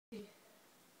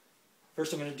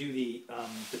First I'm going to do the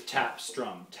tap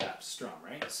strum,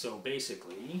 right? So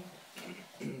basically,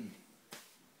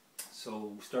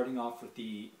 so starting off with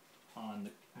on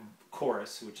the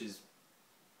chorus, which is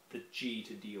the G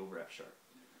to D over F sharp.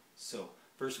 So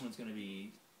first one's going to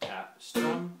be tap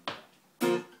strum.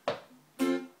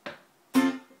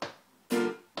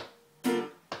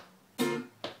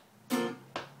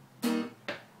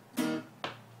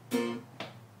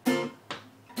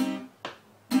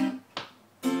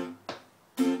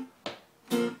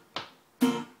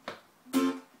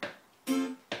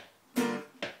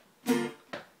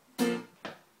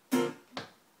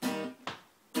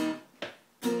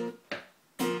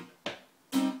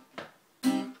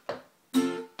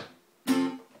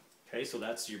 Okay, so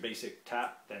that's your basic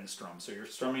tap, then strum. So you're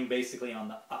strumming basically on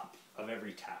the up of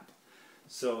every tap.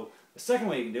 So the second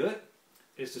way you can do it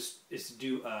is to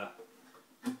do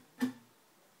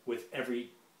with every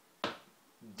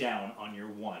down on your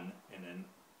one, and then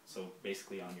so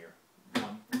basically on your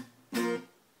one,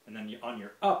 and then on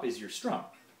your up is your strum,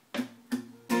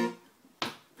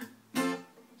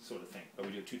 sort of thing. But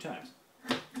we do it 2 times.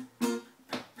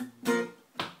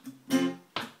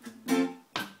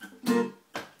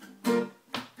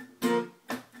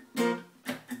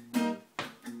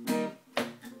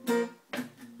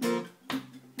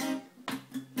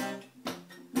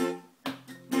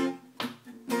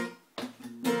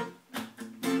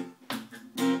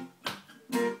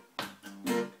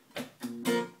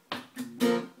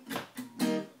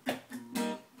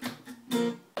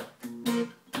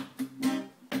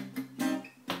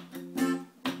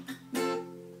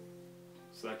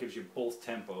 So that gives you both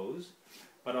tempos.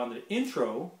 But on the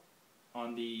intro,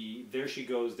 on the there she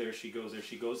goes, there she goes, there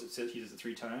she goes, it says he does it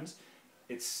 3 times.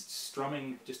 It's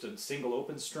strumming just a single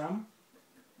open strum.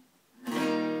 2,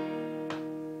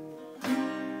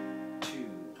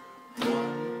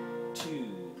 1,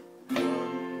 2,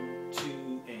 1,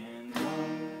 2, and 1,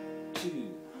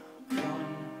 2,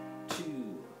 1, 2,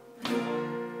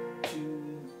 1, 2,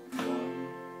 1,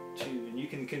 2, and you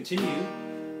can continue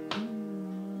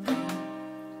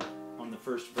on the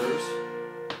first verse.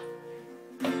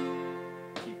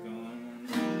 Keep going.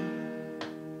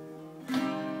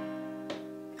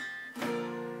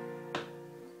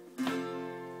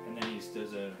 And then he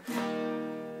does a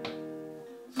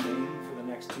same for the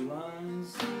next 2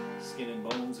 lines. Skin and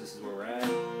bones, this is where we're at.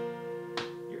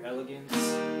 Your elegance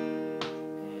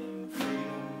and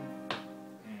freedom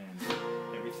and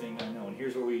everything I know. And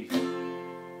here's where we,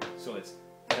 so it's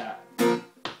tap.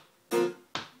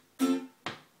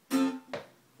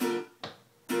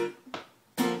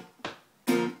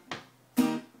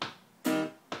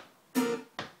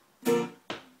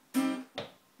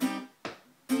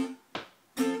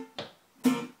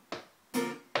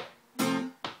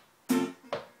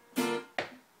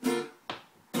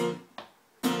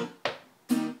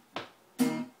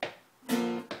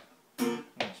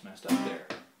 Messed up there.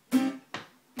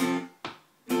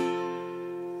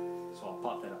 So I'll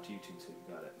pop that up to YouTube so you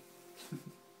got it. You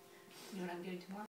know what I'm doing tomorrow?